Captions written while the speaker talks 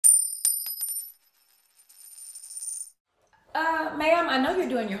Ma'am, I know you're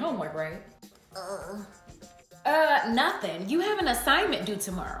doing your homework, right? Nothing. You have an assignment due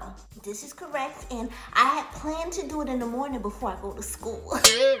tomorrow. This is correct, and I had planned to do it in the morning before I go to school.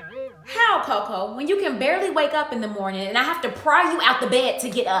 How, Coco? When you can barely wake up in the morning and I have to pry you out the bed to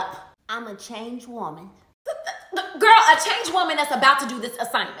get up? I'm a changed woman. Girl, a changed woman that's about to do this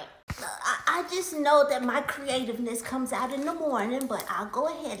assignment. I just know that my creativeness comes out in the morning, but I'll go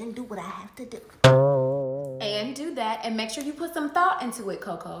ahead and do what I have to do. And do that, and make sure you put some thought into it,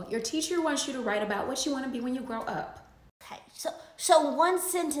 Coco. Your teacher wants you to write about what you want to be when you grow up. Okay, so one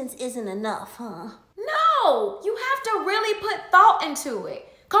sentence isn't enough, huh? No, you have to really put thought into it.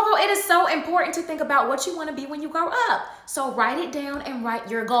 Coco, it is so important to think about what you want to be when you grow up. So write it down and write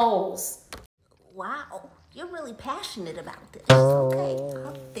your goals. Wow, you're really passionate about this. Okay,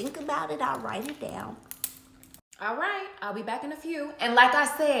 I'll think about it, I'll write it down. All right, I'll be back in a few. And like I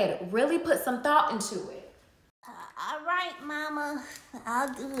said, really put some thought into it. All right, Mama,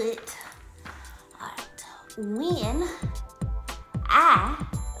 I'll do it. All right, when I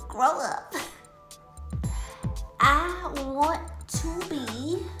grow up, I want to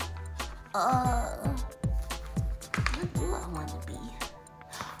be, what do I want to be?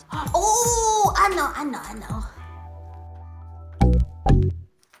 Oh, I know.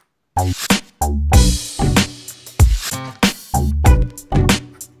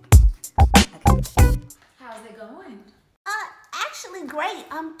 How's it going? Actually great.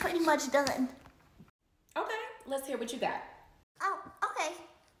 I'm pretty much done. Okay, let's hear what you got. Oh, okay.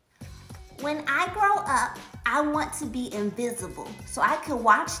 When I grow up, I want to be invisible so I can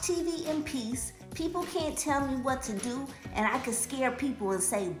watch TV in peace. People can't tell me what to do, and I can scare people and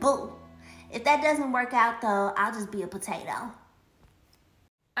say boo. If that doesn't work out though, I'll just be a potato.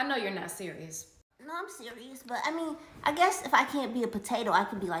 I know you're not serious. No, I'm serious, but I mean, I guess if I can't be a potato, I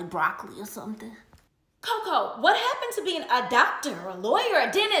could be like broccoli or something. Coco, what happened to being a doctor, a lawyer,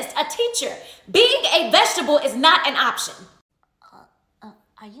 a dentist, a teacher? Being a vegetable is not an option.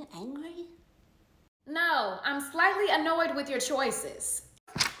 Are you angry? No, I'm slightly annoyed with your choices.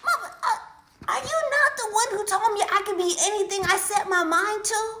 Mama, are you not the one who told me I could be anything I set my mind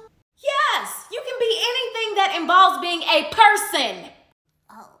to? Yes, you can be anything that involves being a person.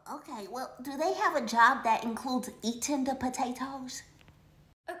 Oh, okay. Well, do they have a job that includes eating the potatoes?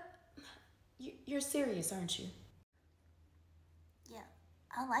 You're serious, aren't you? Yeah,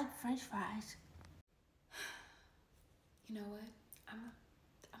 I like French fries. You know what?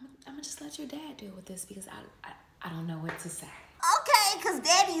 I'm gonna just let your dad deal with this because I don't know what to say. Okay, because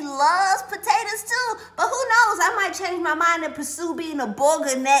Daddy loves potatoes too. But who knows? I might change my mind and pursue being a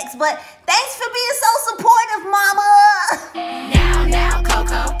burger next. But thanks for being so supportive, Mama. Now,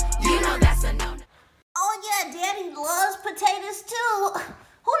 Coco, you know that's a no-no. Oh yeah, Daddy loves potatoes too.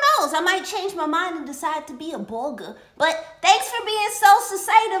 Who knows? I might change my mind and decide to be a burger. But thanks for being so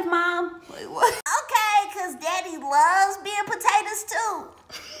succinct, Mom. Wait, what? Okay, because Daddy loves being potatoes too.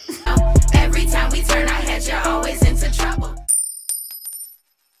 Every time we turn our heads, you're always into trouble.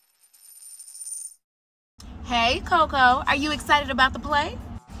 Hey, Coco, are you excited about the play?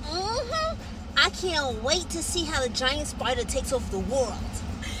 Mm-hmm. I can't wait to see how the giant spider takes over the world.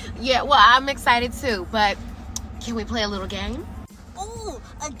 Yeah, well, I'm excited too, but can we play a little game? Ooh,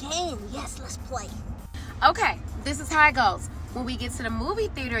 a game. Yes, let's play. Okay, this is how it goes. When we get to the movie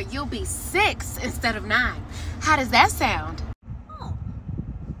theater, you'll be 6 instead of 9. How does that sound? Oh,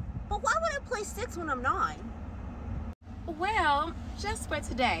 but why would I play 6 when I'm 9? Well, just for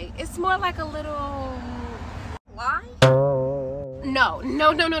today, it's more like a little... Lie? No,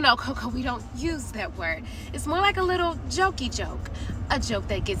 Coco, we don't use that word. It's more like a little jokey joke. A joke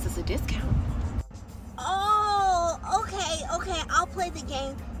that gets us a discount. Oh, okay, I'll play the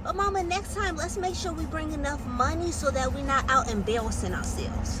game. But Mama, next time, let's make sure we bring enough money so that we're not out embarrassing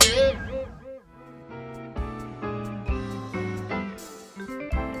ourselves.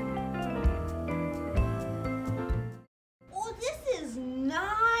 Oh, this is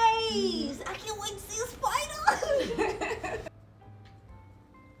nice. I can't wait to see a spider.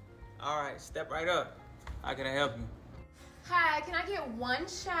 All right, step right up. How can I help you? Hi, can I get one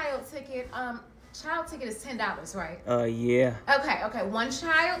child ticket? Child ticket is $10, right? Yeah. Okay, one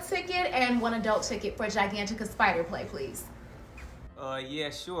child ticket and one adult ticket for Gigantica Spider Play, please.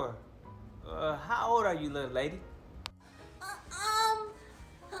 Yeah, sure. How old are you, little lady?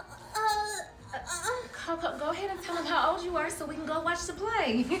 Coco, go ahead and tell them how old you are so we can go watch the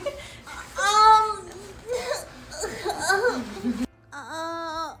play.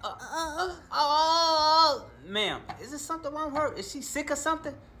 Ma'am, is there something wrong with her? Is she sick or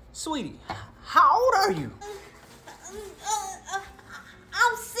something? Sweetie, how old are you?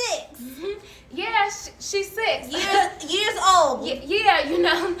 I'm 6. Yeah, she's 6. Years old. Yeah, you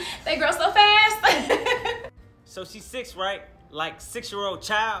know, they grow so fast. So she's 6, right? Like 6-year-old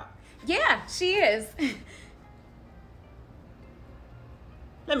child? Yeah, she is.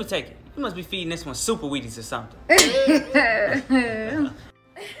 Let me take it. You must be feeding this one Super Wheaties or something.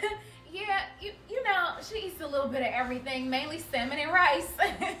 Yeah, you know, she eats a little bit of everything, mainly salmon and rice.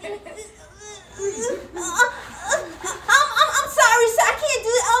 I'm sorry, sir. I can't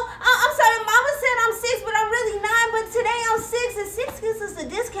do it. I'm sorry. Mama said I'm 6, but I'm really 9. But today I'm 6, and 6 gives us a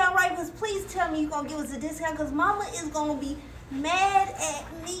discount, right? Because please tell me you're gonna give us a discount, because Mama is gonna be mad at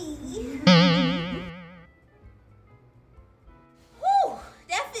me. Whew,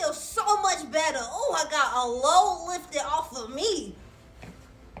 that feels so much better. Oh, I got a load lifted off of me.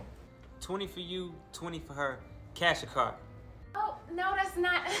 20 for you, 20 for her. Cash a card. Oh, no, that's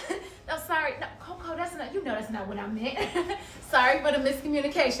not. No, sorry. No, Coco, that's not. You know that's not what I meant. Sorry for the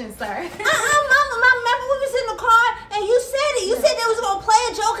miscommunication, sir. Mama, remember we was in the car and you said it. You said they was gonna play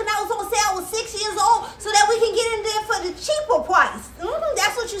a joke and I was gonna say I was 6 years old so that we can get in there for the cheaper price.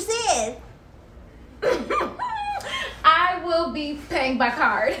 That's what you said. I will be paying by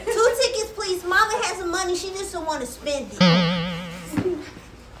card. 2 tickets, please. Mama has some money. She just don't want to spend it.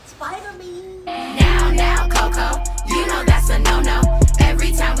 Spider-Man. Now, Coco, you know that's a no-no.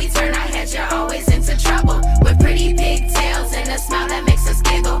 Every time we turn our heads, you're always into trouble. With pretty pigtails and a smile that makes us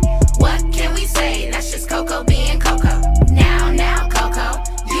giggle. What can we say? That's just Coco being Coco. Now, Coco,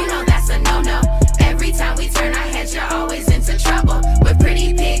 you know that's a no-no. Every time we turn our heads, you're always into trouble. With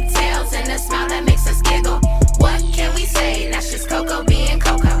pretty pigtails and a smile that makes us giggle. What can we say? That's just Coco being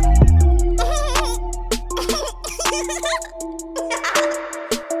Coco.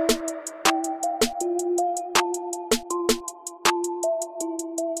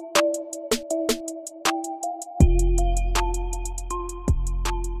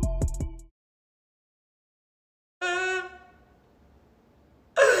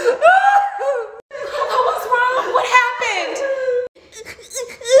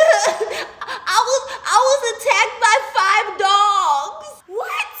 I was attacked by 5 dogs.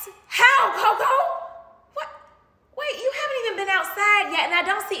 What? How, Coco? What? Wait, you haven't even been outside yet, and I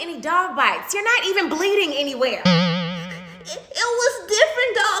don't see any dog bites. You're not even bleeding anywhere. It was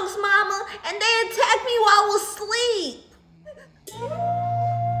different dogs, Mama, and they attacked me while I was asleep.